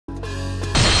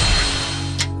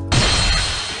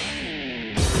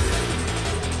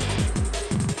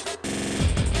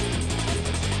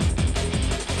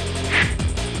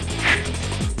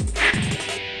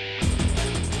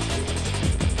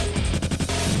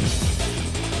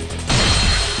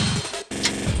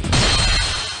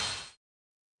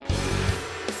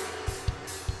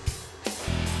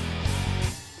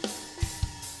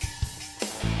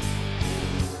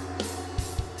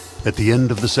At the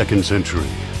end of the 2nd century,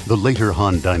 the later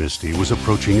Han Dynasty was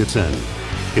approaching its end.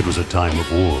 It was a time of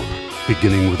war,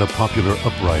 beginning with a popular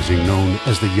uprising known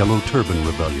as the Yellow Turban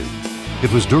Rebellion.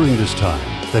 It was during this time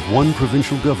that one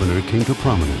provincial governor came to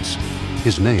prominence.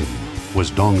 His name was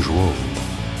Dong Zhuo.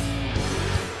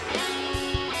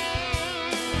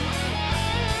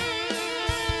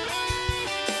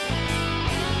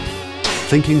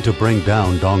 Thinking to bring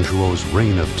down Dong Zhuo's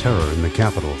reign of terror in the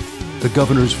capital, the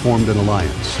governors formed an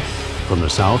alliance. From the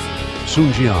south,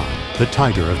 Sun Jian, the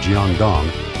tiger of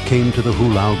Jiangdong, came to the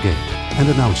Hulao Gate and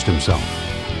announced himself.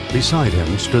 Beside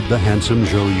him stood the handsome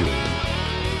Zhou Yu.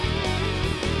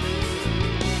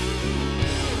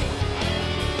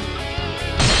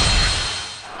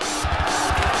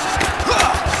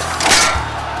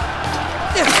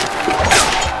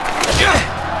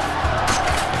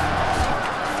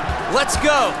 Let's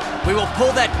go! We will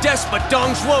pull that despot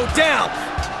Dong Zhuo down!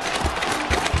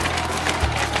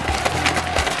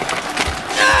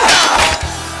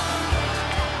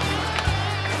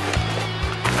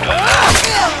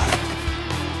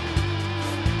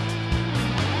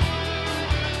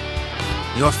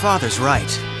 Your father's right.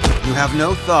 You have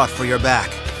no thought for your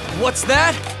back. What's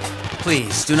that?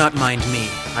 Please, do not mind me.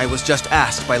 I was just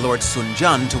asked by Lord Sun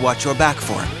Jian to watch your back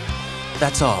for him.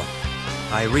 That's all.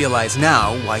 I realize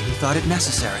now why he thought it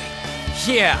necessary.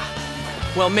 Yeah.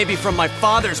 Well, maybe from my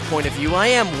father's point of view, I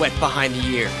am wet behind the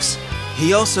ears.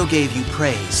 He also gave you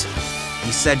praise.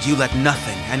 He said you let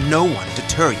nothing and no one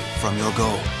deter you from your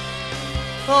goal.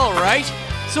 All right.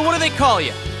 So what do they call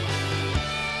you?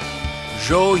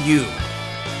 Zhou Yu.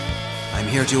 I'm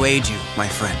here to aid you, my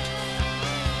friend.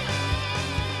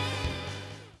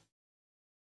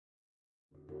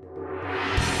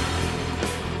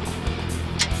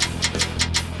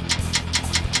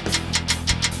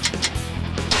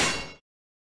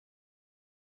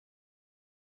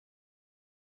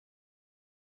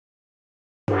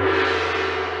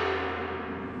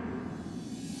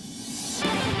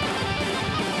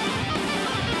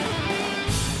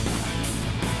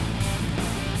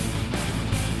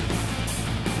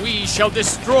 We shall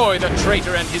destroy the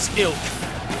traitor and his ilk.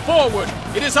 Forward!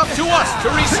 It is up to us to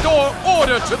restore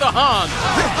order to the Han!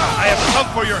 I have come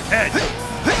for your head!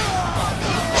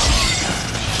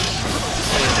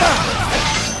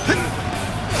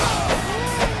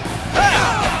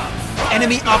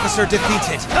 Enemy officer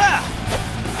defeated!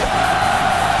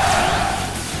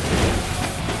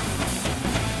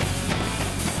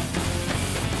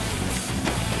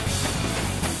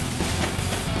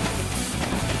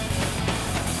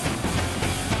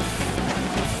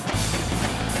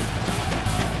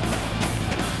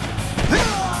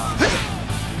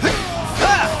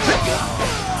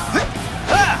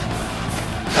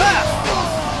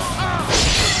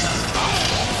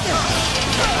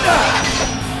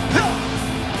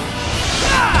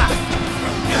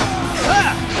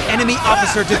 Enemy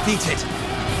officer defeated!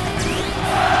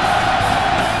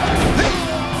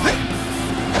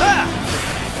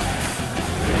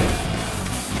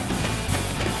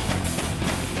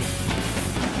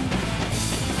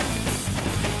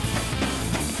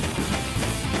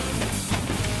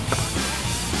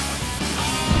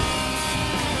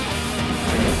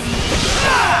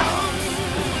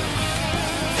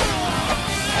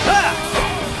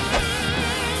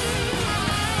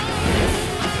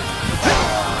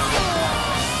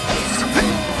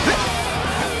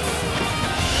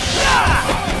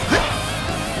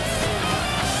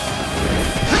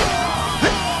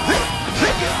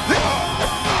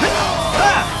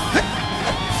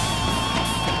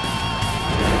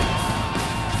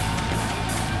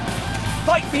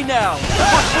 Fight me now!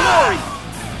 For glory!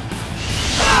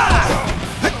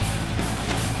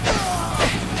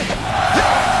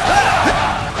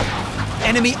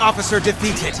 Enemy officer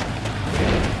defeated!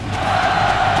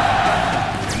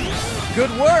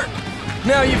 Good work!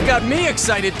 Now you've got me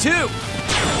excited too!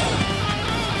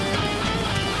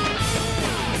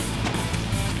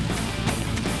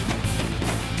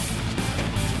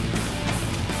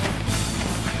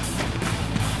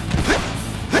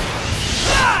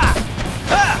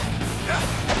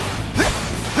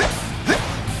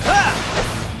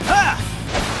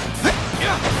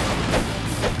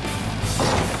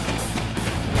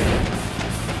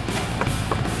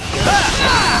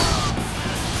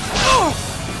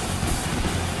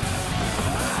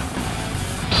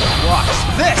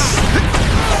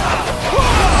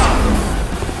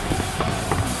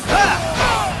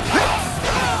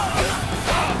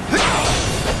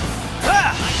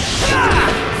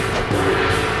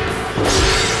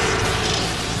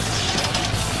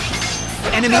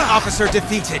 Enemy officer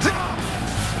defeated.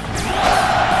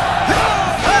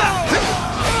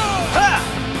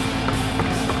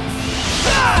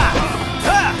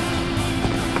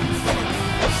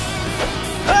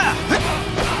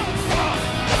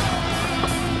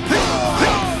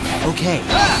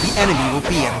 The enemy will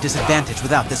be at a disadvantage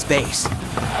without this base.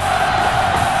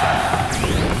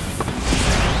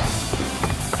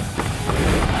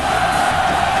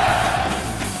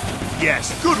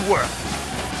 Yes, good work.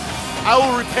 I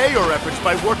will repay your efforts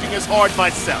by working as hard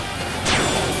myself.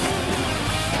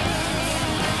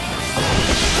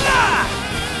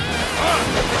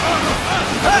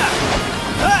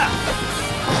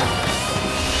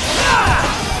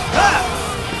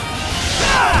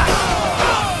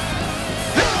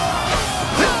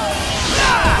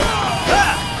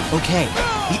 Okay,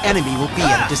 the enemy will be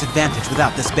at a disadvantage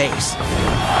without this base.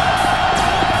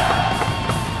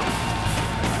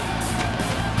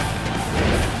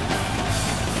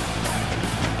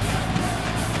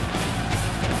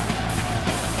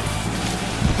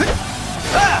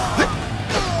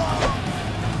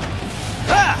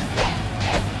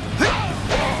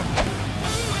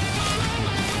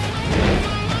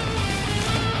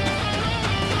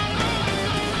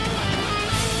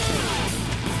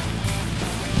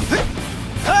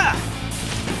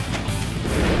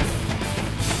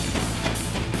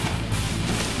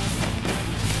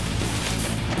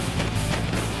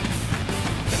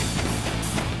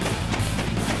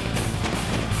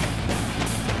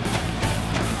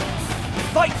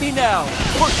 Fight me now,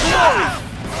 for glory!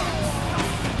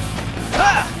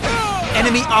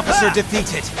 Enemy officer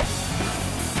defeated.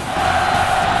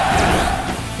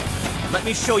 Let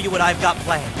me show you what I've got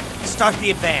planned. Start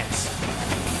the advance.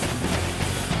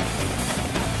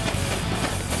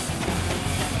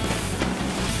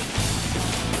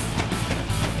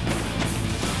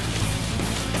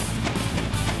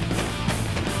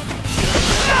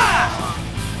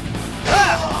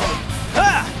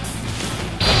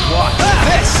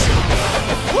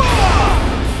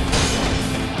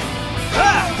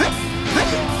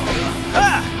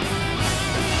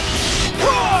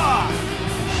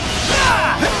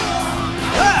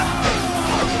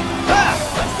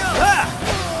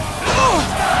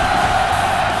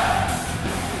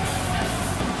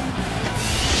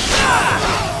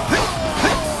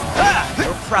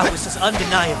 Prowess is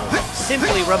undeniable,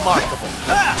 simply remarkable.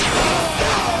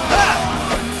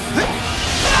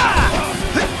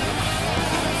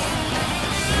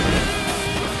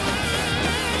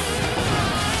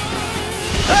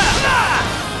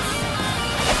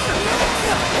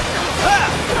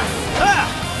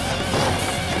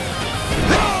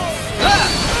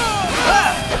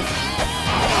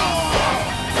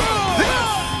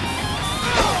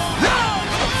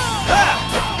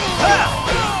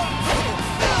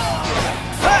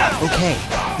 Okay,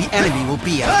 the enemy will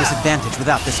be at a disadvantage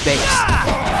without this base.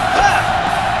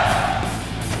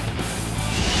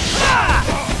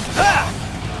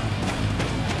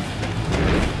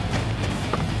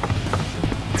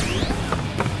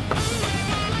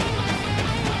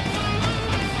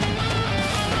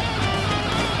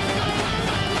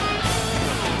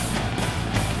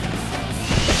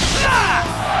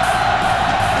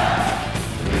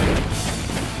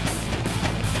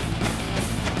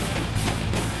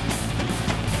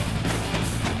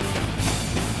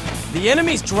 The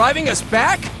enemy's driving us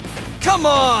back? Come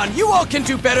on, you all can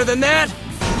do better than that!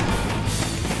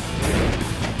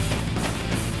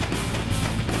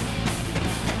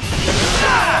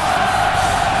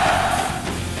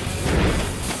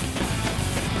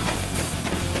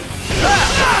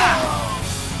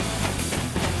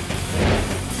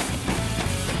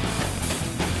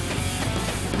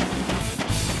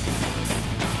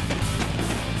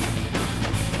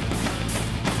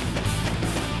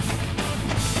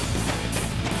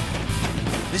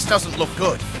 This doesn't look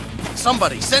good.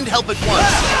 Somebody, send help at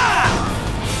once!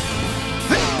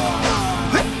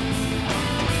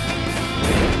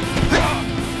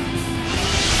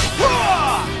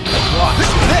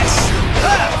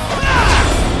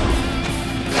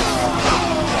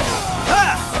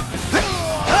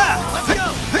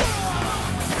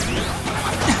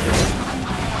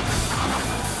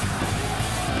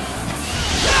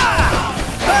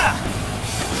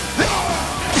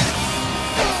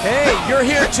 Hey, you're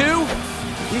here too?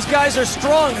 These guys are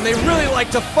strong and they really like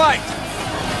to fight.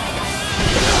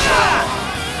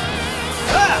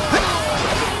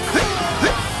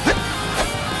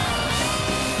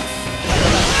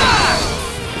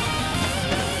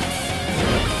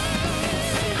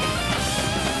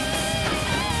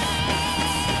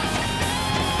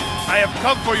 I have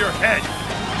come for your head!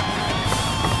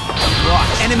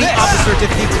 Enemy officer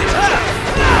defeated.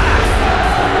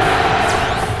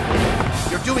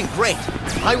 You're doing great.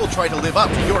 I will try to live up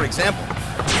to your example.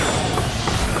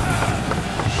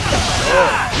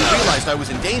 Oh, you realized I was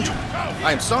in danger.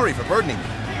 I am sorry for burdening you.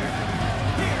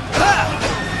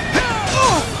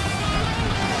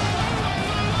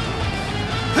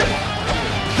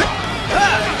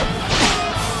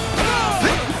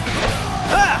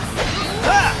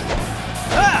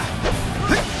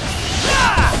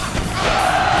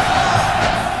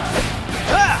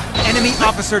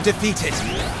 officer defeated.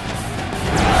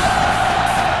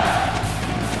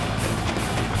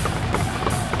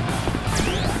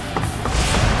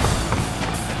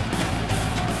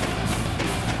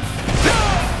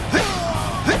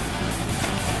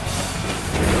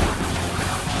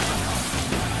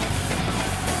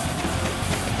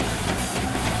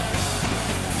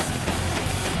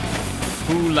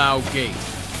 Lao Gate,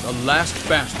 the last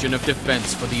bastion of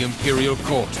defense for the Imperial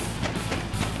Court.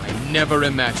 I never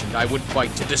imagined I would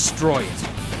fight to destroy it.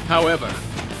 However,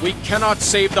 we cannot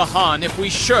save the Han if we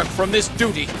shirk from this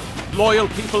duty. Loyal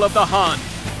people of the Han,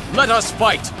 let us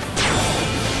fight!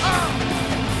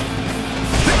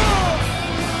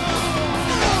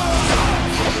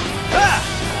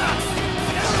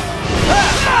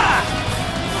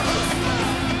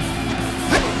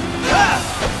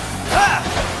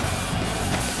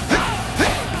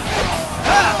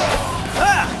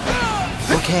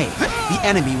 Okay, the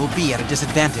enemy will be at a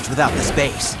disadvantage without this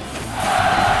base.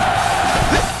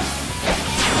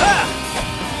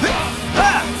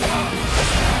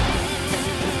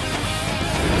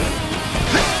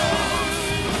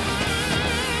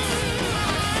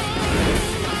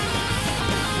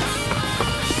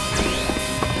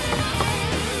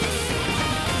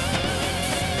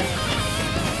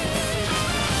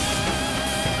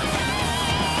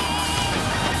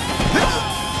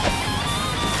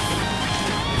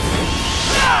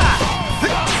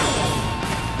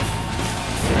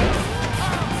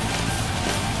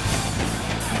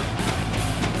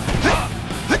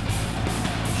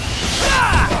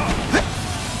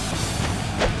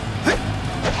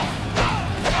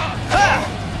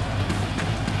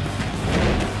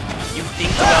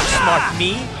 Outsmart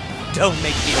me? Don't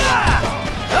make me laugh.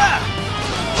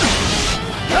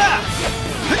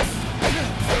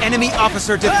 Enemy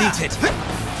officer defeated.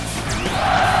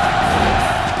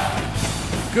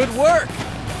 Good work.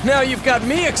 Now you've got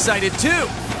me excited too.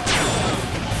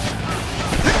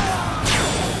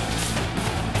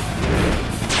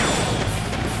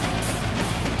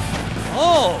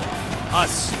 Oh,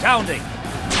 astounding.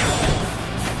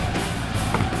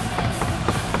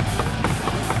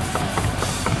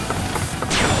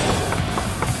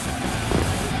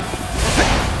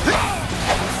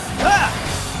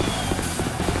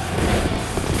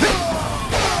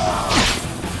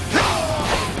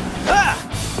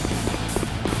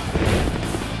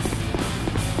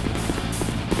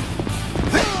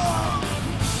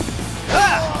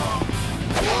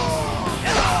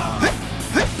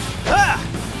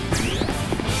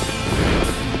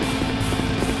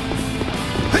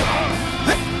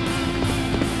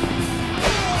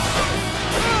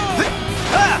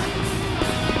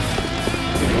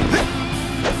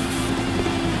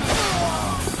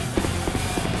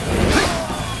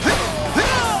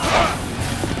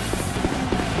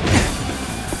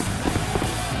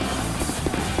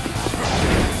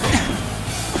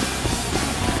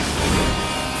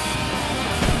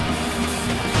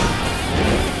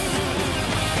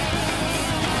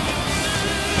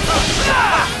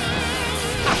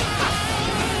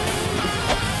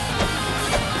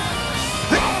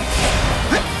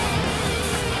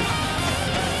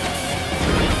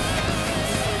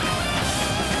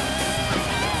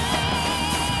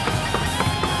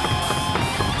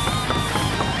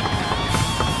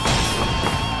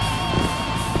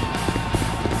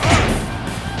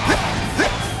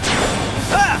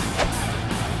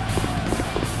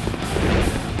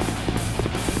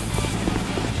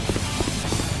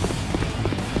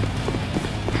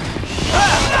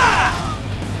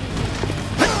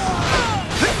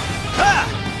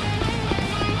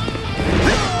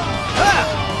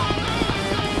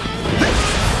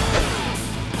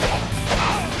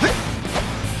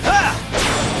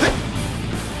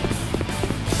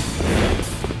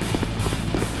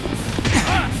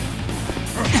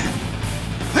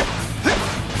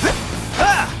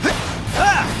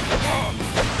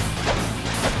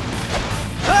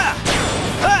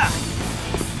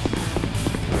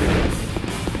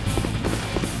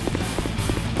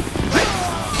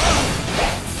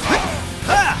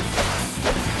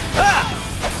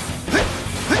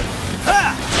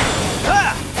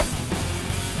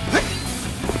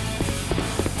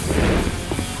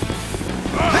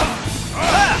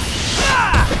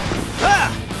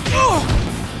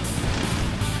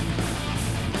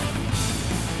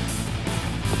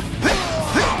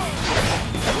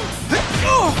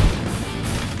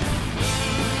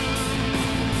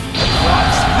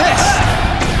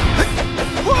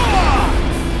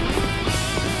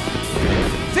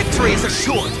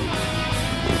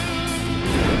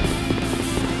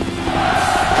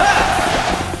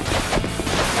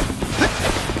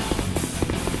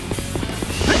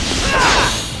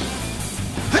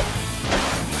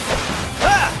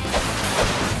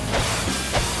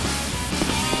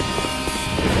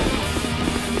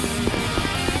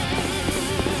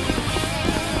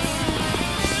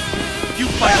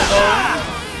 fight alone?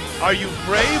 Are you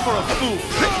brave or a fool?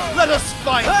 Let us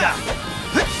find out!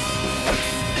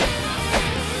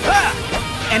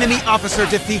 Enemy officer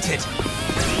defeated.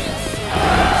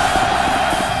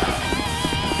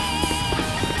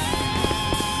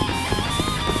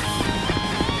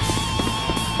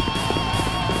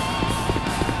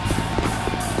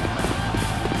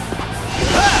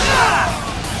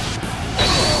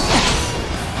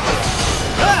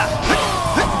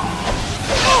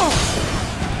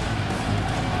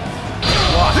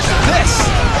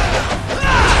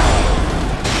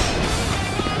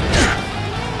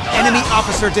 Enemy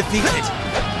officer defeated.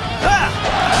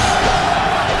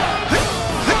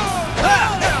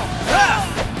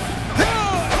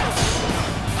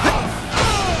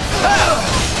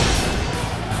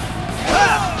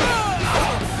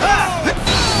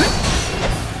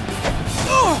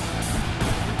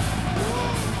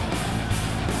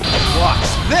 Watch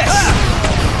this!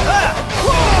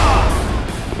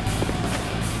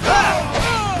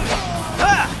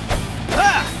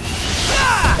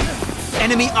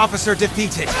 Enemy officer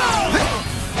defeated.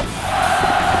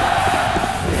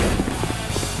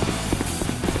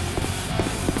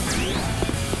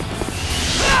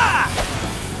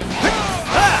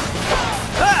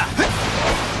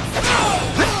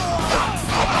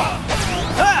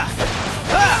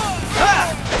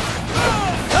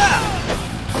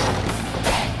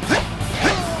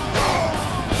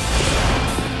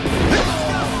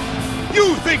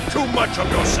 You think too much of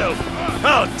yourself!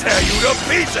 I'll tear you to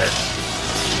pieces!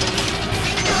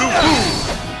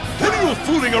 What are you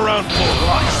fooling around for?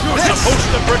 You're supposed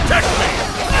to protect me!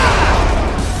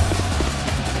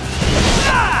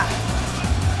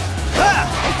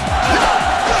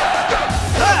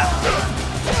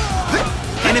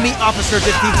 Enemy officer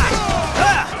defeated.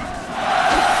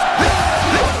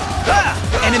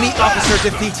 Enemy officer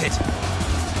defeated.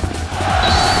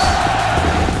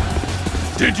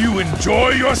 Did you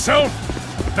enjoy yourself?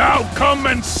 Now come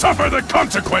and suffer the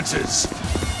consequences!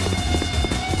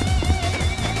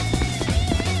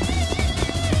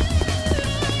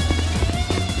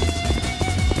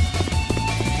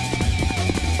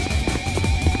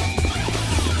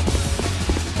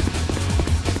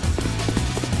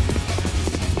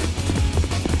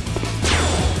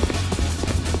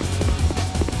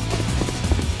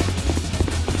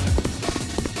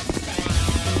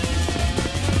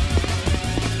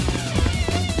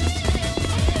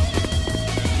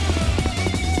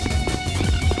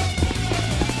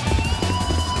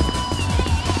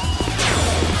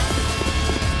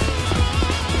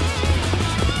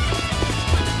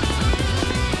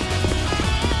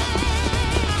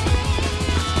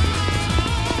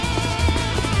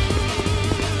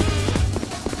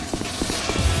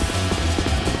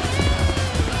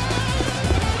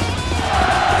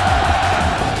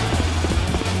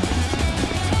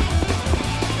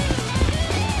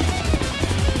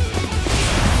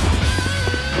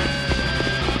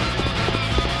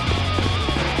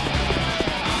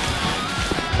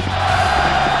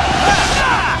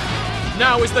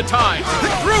 Now is the time!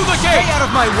 Through the gate! Stay out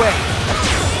of my way!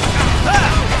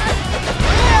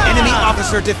 Enemy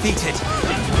officer defeated.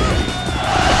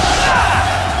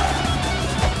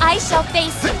 I shall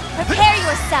face you. Prepare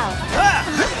yourself.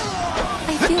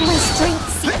 I feel my strength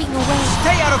seeping away.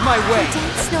 Stay out of my way! I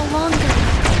dance no longer.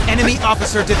 Enemy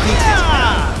officer defeated.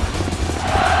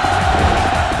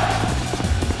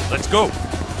 Let's go!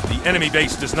 The enemy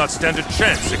base does not stand a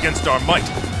chance against our might.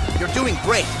 You're doing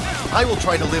great. I will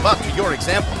try to live up to your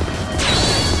example.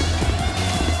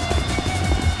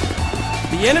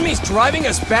 The enemy's driving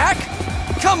us back?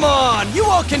 Come on, you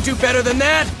all can do better than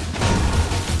that!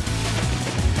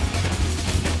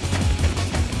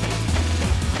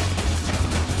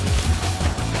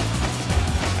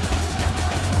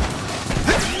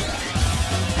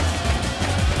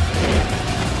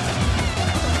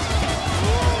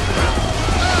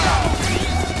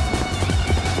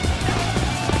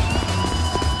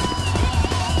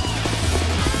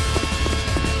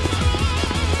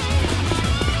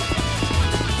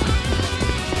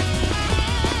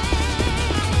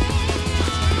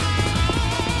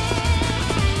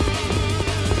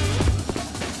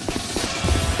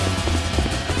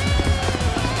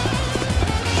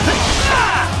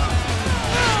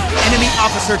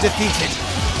 Officer defeated.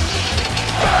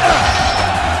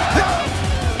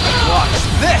 Watch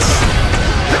this!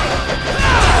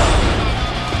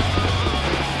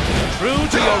 True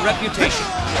to your reputation,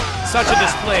 such a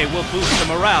display will boost the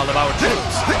morale of our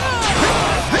troops.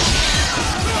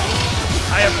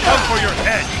 I have come for your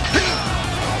head.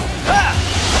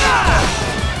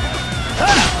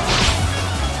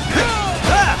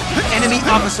 Enemy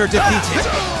officer defeated.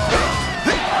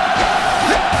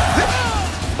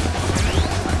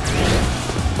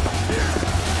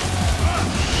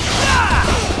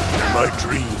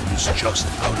 was just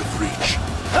out of reach.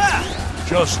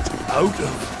 Just out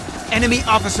of... Enemy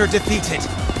officer defeated.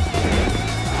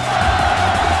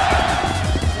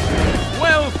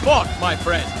 Well fought, my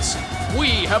friends.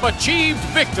 We have achieved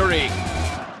victory.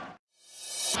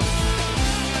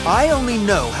 I only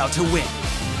know how to win.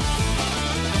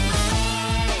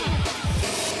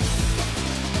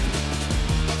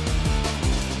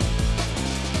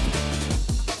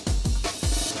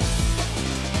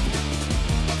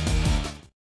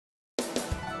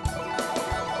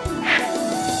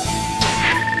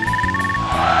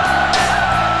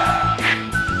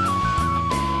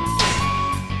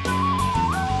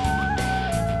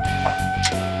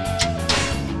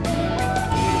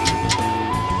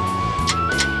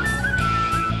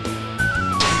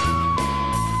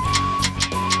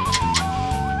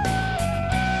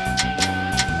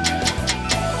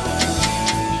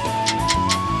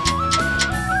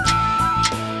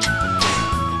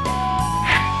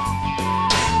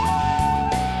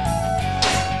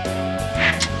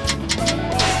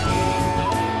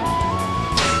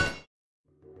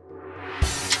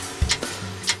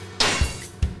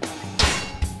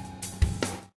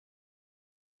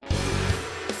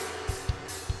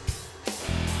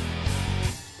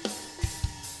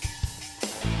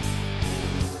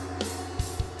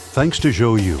 Thanks to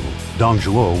Zhou Yu, Dong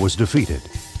Zhuo was defeated.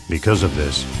 Because of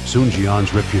this, Sun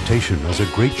Jian's reputation as a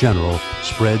great general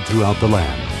spread throughout the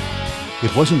land.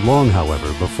 It wasn't long,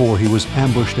 however, before he was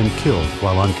ambushed and killed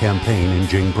while on campaign in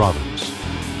Jing province.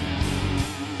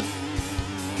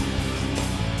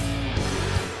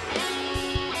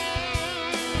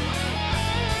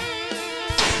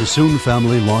 The Sun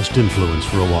family lost influence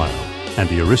for a while, and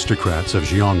the aristocrats of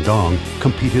Jiangdong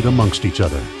competed amongst each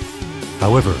other.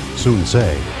 However, Sun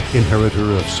Ce,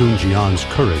 inheritor of Sun Jian's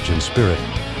courage and spirit,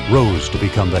 rose to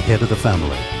become the head of the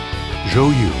family.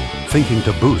 Zhou Yu, thinking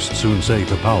to boost Sun Ce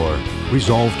to power,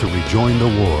 resolved to rejoin the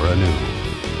war anew.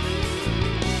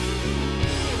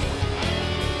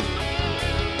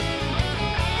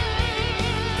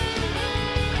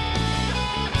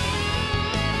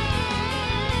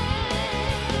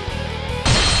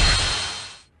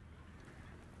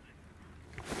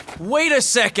 Wait a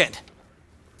second!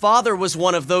 Father was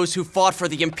one of those who fought for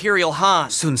the Imperial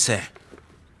Han. Sun Ce,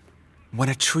 when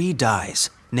a tree dies,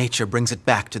 nature brings it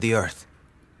back to the earth.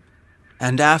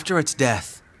 And after its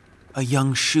death, a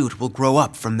young shoot will grow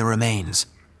up from the remains.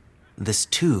 This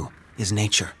too is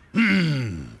nature.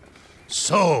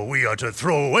 So we are to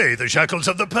throw away the shackles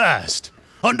of the past.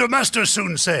 Under Master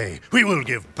Sun Ce, we will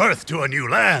give birth to a new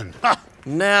land. Ha!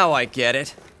 Now I get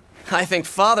it. I think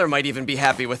Father might even be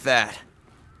happy with that.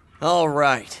 All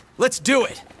right, let's do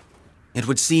it. It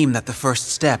would seem that the first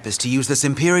step is to use this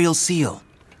Imperial Seal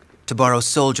to borrow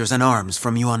soldiers and arms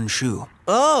from Yuan Shu.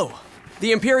 Oh,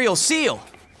 the Imperial Seal.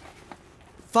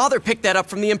 Father picked that up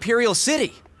from the Imperial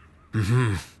City.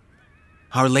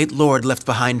 Our late lord left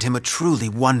behind him a truly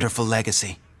wonderful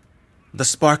legacy. The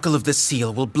sparkle of this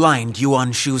seal will blind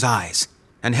Yuan Shu's eyes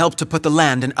and help to put the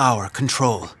land in our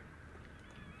control.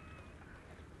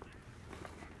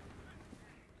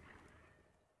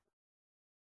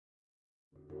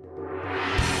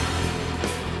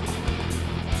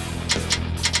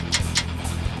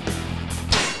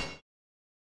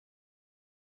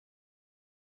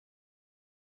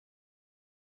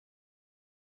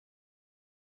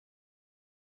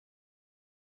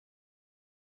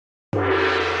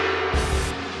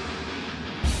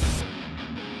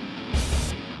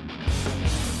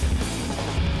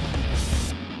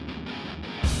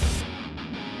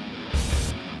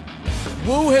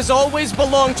 Wu has always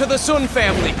belonged to the Sun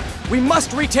family. We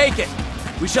must retake it.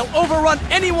 We shall overrun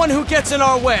anyone who gets in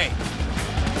our way.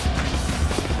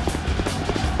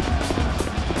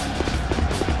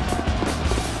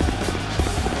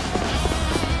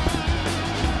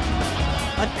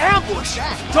 An ambush!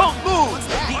 Don't move!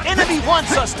 The enemy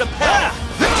wants us to panic!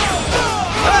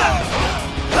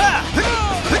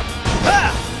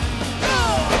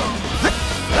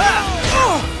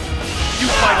 You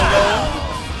fight alone?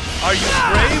 Are you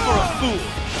brave or a fool?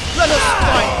 Let us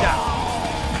find out!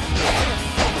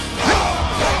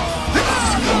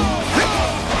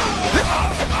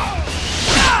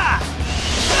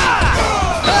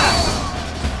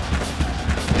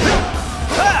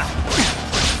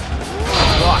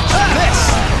 Watch this!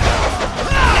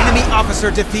 Enemy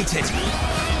officer defeated.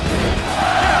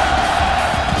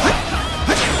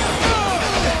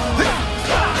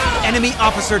 Enemy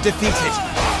officer defeated.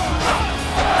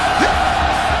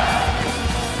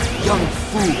 Young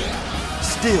fool.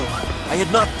 Still, I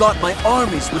had not thought my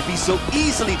armies would be so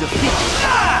easily defeated.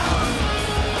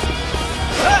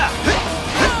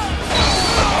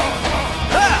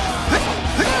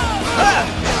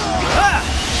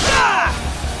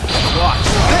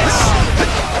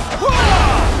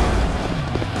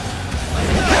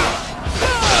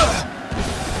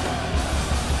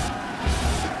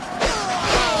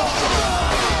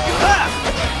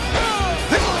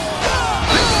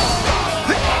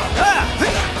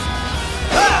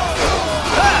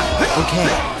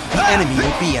 enemy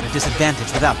will be at a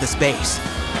disadvantage without this base.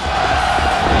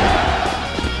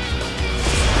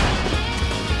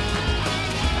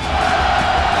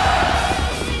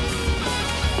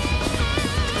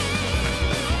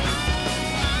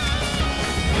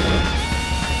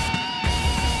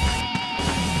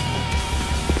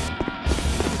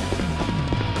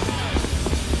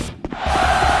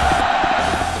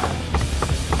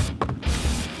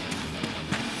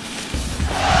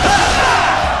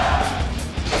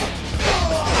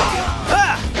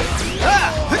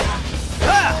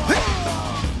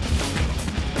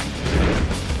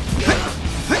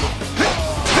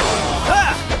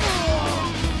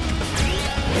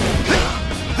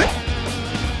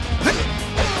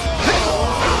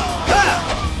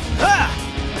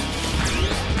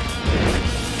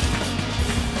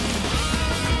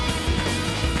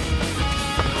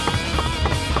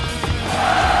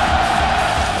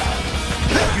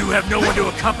 You have no one to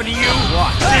accompany you?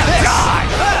 Then die!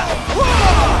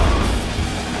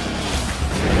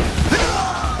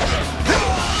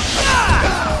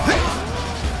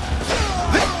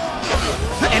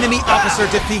 Enemy officer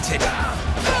defeated.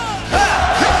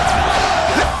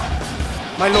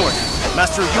 My lord,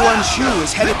 Master Yuan Shu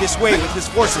is headed this way with his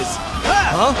forces.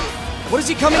 Huh? What is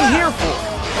he coming here for?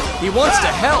 He wants to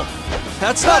help.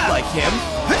 That's not like him.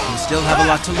 You still have a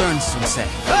lot to learn, Sun-se.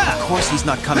 Of course he's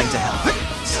not coming to help.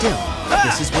 Still,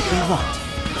 this is what we want.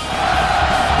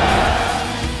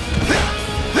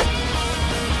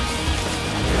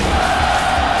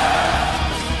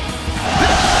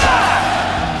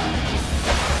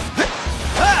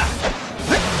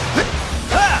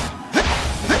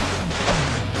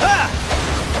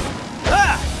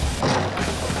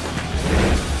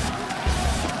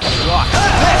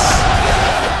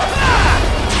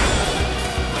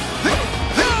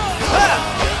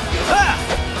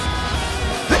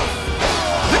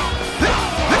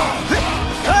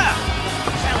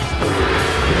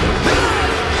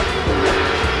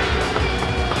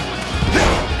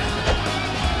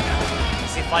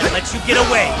 If I let you get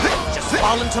away, just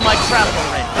fall into my trap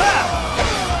already.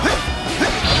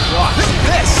 Watch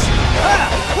this!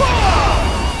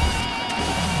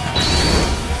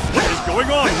 What is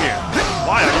going on here?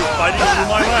 Why are you fighting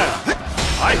through my land?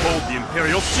 I hold the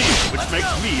Imperial Seal, which makes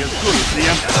me as good as the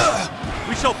Emperor.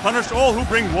 We shall punish all who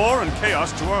bring war and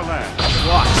chaos to our land.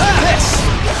 Watch this!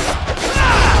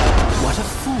 What a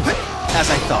fool!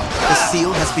 As I thought, the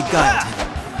seal has beguiled him.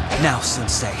 Now,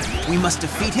 Sun-se, we must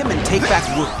defeat him and take back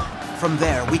Wu. From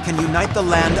there, we can unite the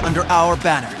land under our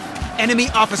banner. Enemy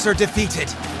officer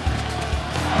defeated.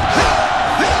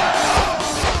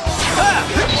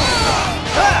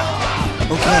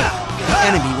 Okay, the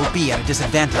enemy will be at a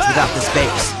disadvantage without this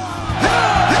base.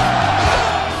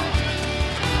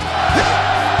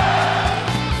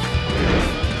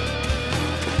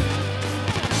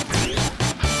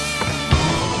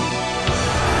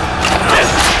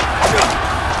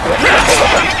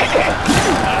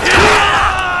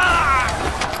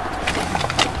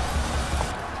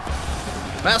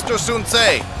 Master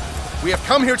Sun-se, we have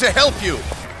come here to help you.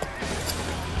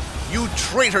 You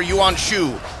traitor Yuan Shu,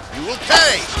 you will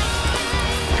pay!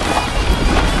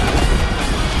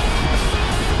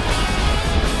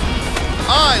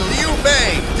 I, Liu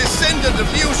Bei, descendant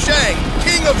of Liu Shang,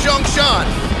 king of Zhongshan,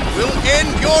 will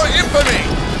end your infamy!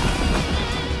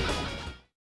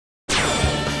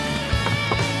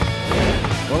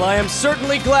 Well, I am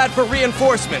certainly glad for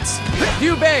reinforcements.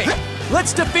 Liu Bei,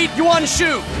 let's defeat Yuan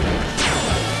Shu!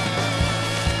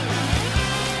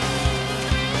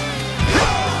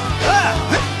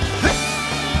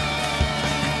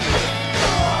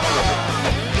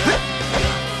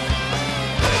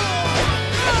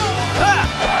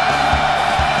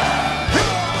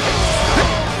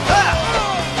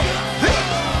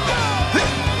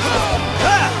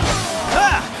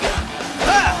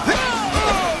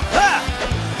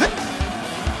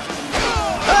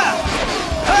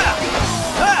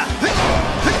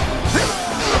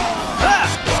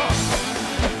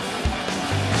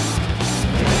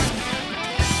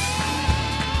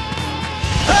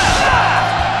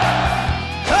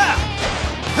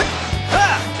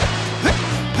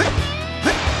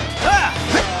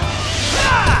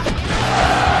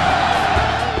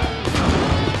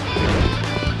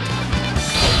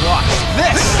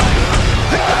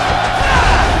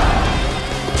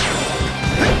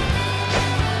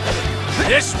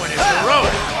 This one is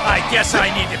heroic. I guess I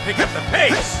need to pick up the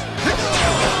pace.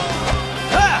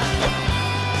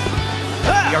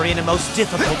 You're in a most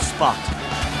difficult spot.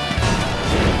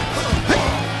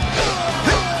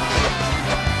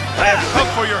 I have come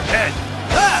for your head.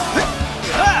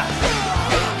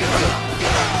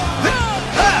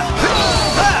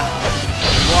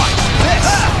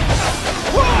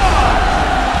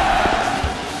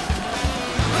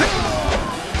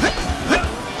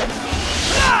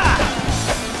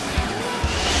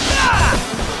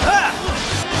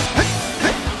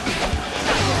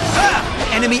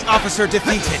 Enemy officer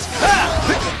defeated.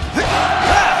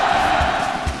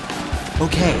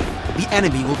 Okay, the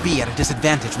enemy will be at a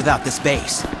disadvantage without this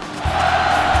base.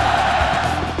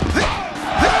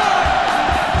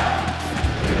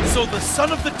 So the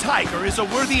son of the tiger is a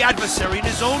worthy adversary in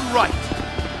his own right.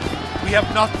 We have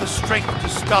not the strength to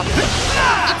stop him.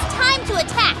 It's time to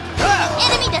attack. The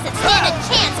enemy doesn't stand a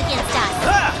chance against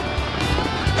us.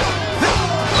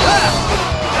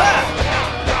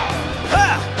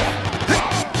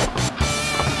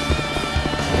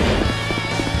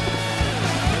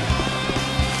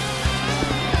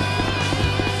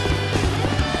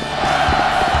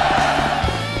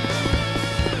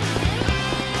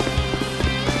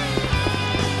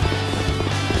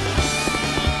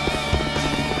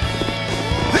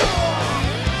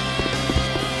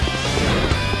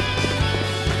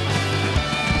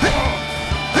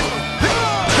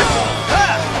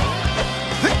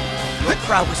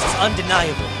 Prowess is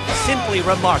undeniable, simply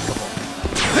remarkable.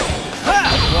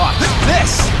 Watch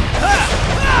this!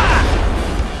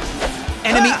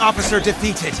 Enemy officer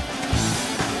defeated.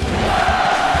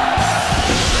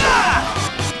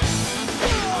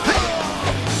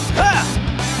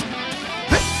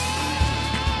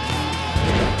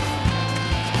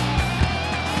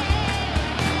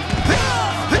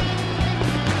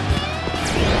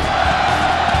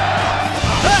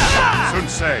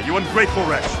 Sun-Se, you ungrateful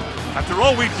wretch. After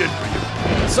all we did for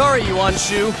you. Sorry, Yuan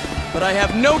Shu, but I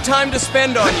have no time to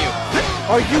spend on you.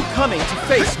 Are you coming to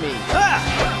face me?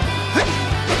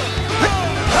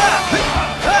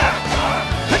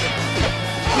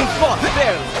 We fought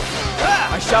fairly.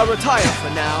 I shall retire for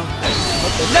now,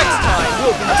 but the next time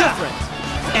will be different.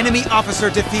 Enemy officer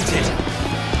defeated.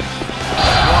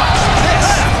 Watch this!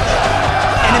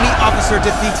 Enemy officer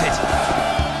defeated.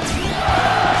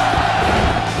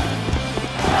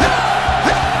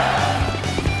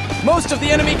 Most of the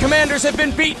enemy commanders have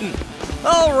been beaten.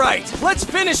 All right, let's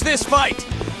finish this fight.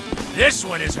 This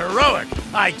one is heroic.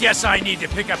 I guess I need to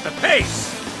pick up the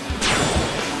pace.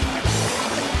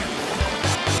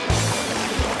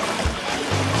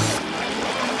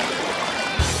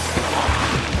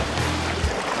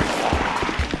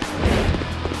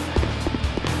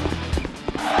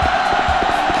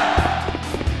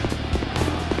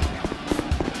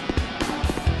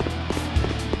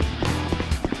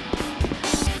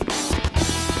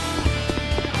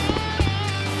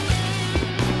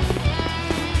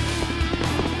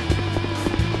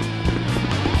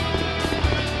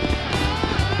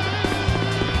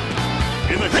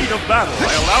 Of battle,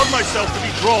 I allowed myself to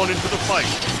be drawn into the fight.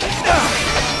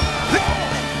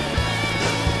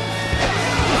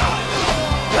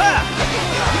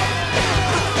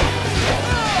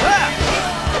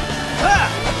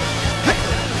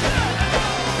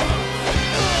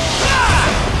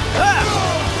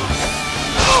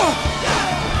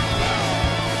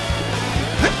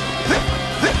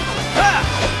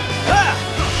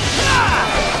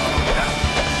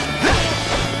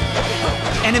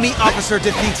 Enemy officer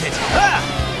defeated.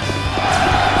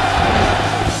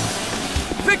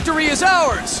 Victory is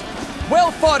ours!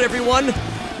 Well fought, everyone!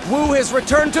 Wu has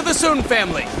returned to the Sun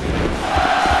family.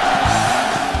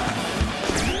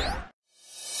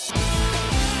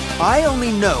 I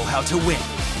only know how to win.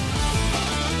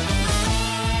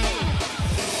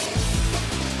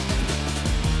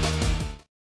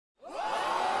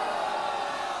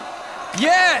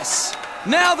 Yes!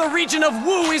 Now the region of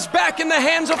Wu is back in the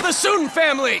hands of the Sun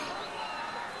family!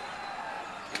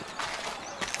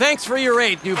 Thanks for your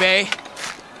aid, Liu Bei.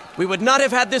 We would not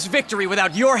have had this victory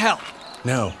without your help.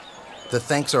 No, the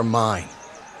thanks are mine.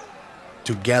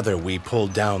 Together we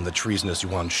pulled down the treasonous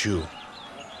Yuan Shu.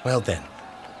 Well then,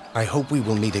 I hope we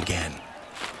will meet again.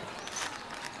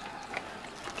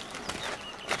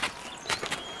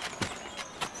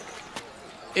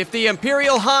 If the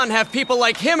Imperial Han have people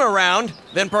like him around,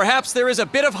 then perhaps there is a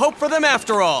bit of hope for them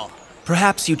after all.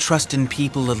 Perhaps you trust in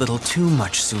people a little too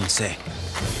much, Sun-Se.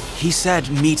 He said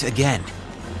meet again.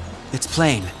 It's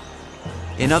plain.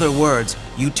 In other words,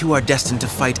 you two are destined to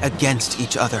fight against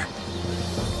each other.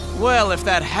 Well, if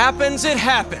that happens, it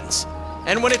happens.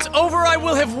 And when it's over, I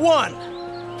will have won.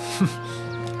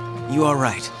 You are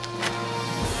right.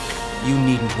 You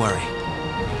needn't worry.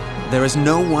 There is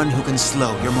no one who can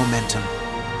slow your momentum.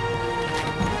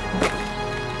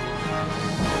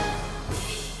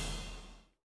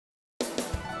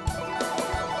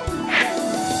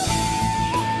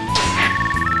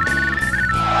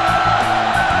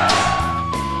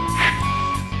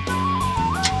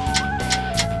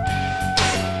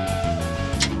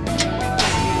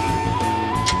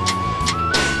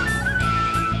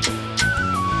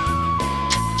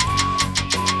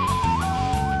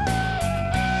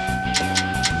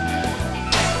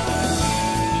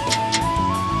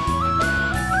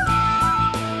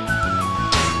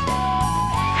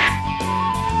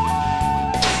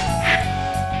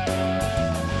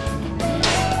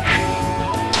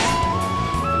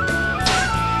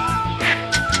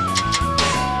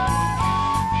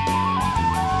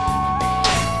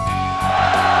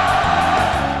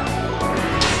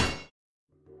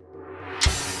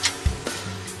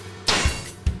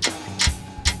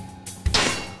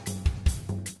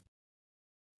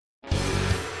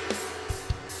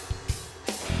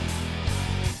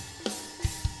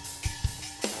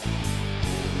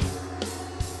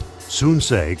 Sun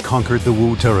Ce conquered the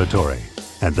Wu territory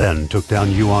and then took down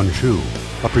Yuan Shu,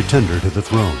 a pretender to the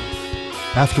throne.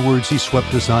 Afterwards, he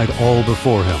swept aside all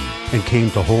before him and came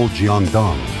to hold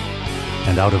Jiangdong.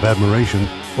 And out of admiration,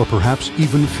 or perhaps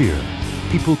even fear,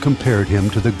 people compared him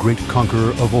to the great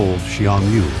conqueror of old, Xiang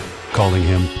Yu, calling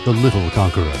him the Little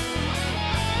Conqueror.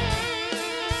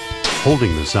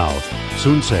 Holding the south,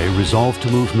 Sun Ce resolved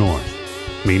to move north.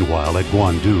 Meanwhile, at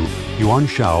Guandu, Yuan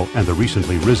Shao and the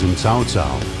recently risen Cao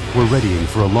Cao were readying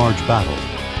for a large battle.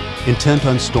 Intent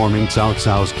on storming Cao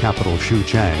Cao's capital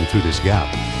Xuchang through this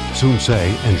gap, Sun Ce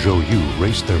and Zhou Yu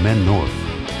raced their men north.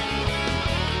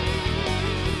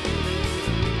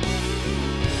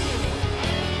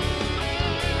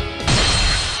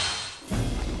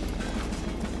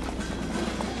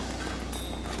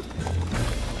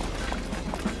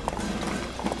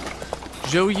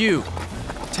 Zhou Yu,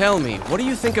 tell me, what do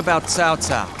you think about Cao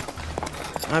Cao?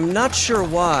 I'm not sure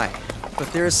why,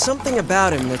 but there is something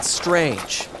about him that's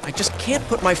strange. I just can't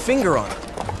put my finger on it.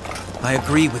 I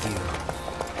agree with you.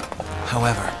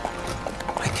 However,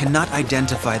 I cannot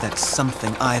identify that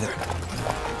something either.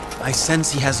 I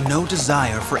sense he has no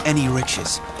desire for any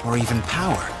riches, or even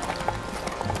power,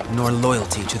 nor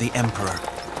loyalty to the Emperor.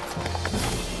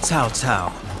 Cao Cao.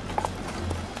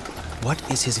 What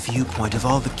is his viewpoint of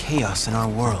all the chaos in our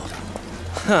world?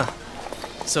 Huh.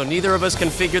 So neither of us can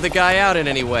figure the guy out in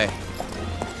any way.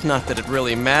 Not that it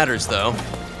really matters, though.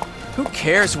 Who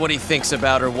cares what he thinks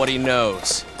about or what he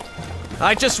knows?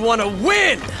 I just want to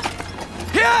win!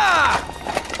 Yeah!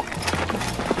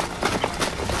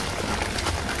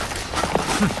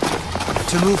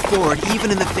 To move forward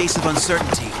even in the face of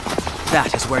uncertainty,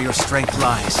 that is where your strength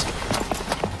lies.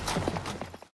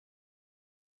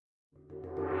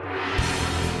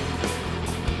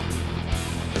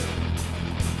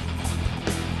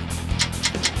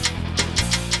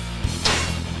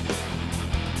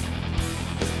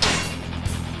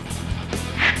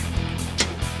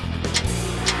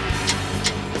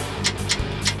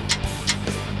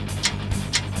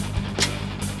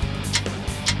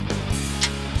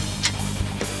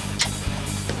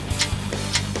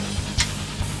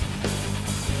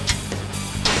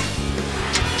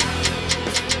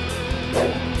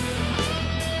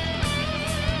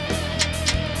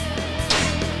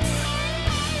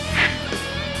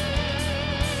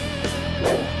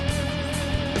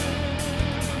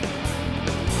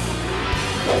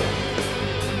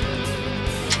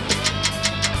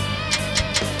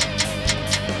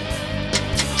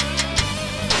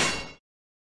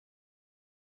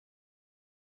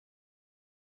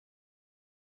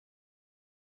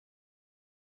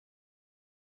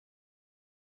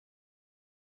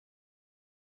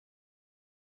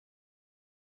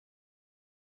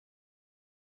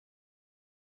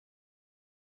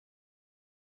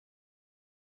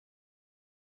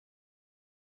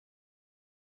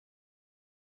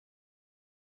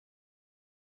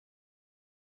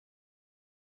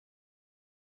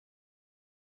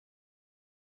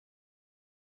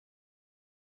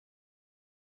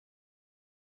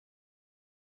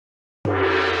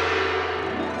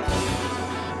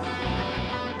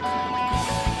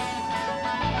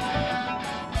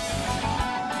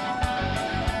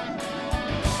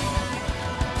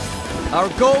 Our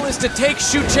goal is to take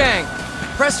Xuchang.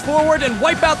 Press forward and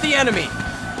wipe out the enemy.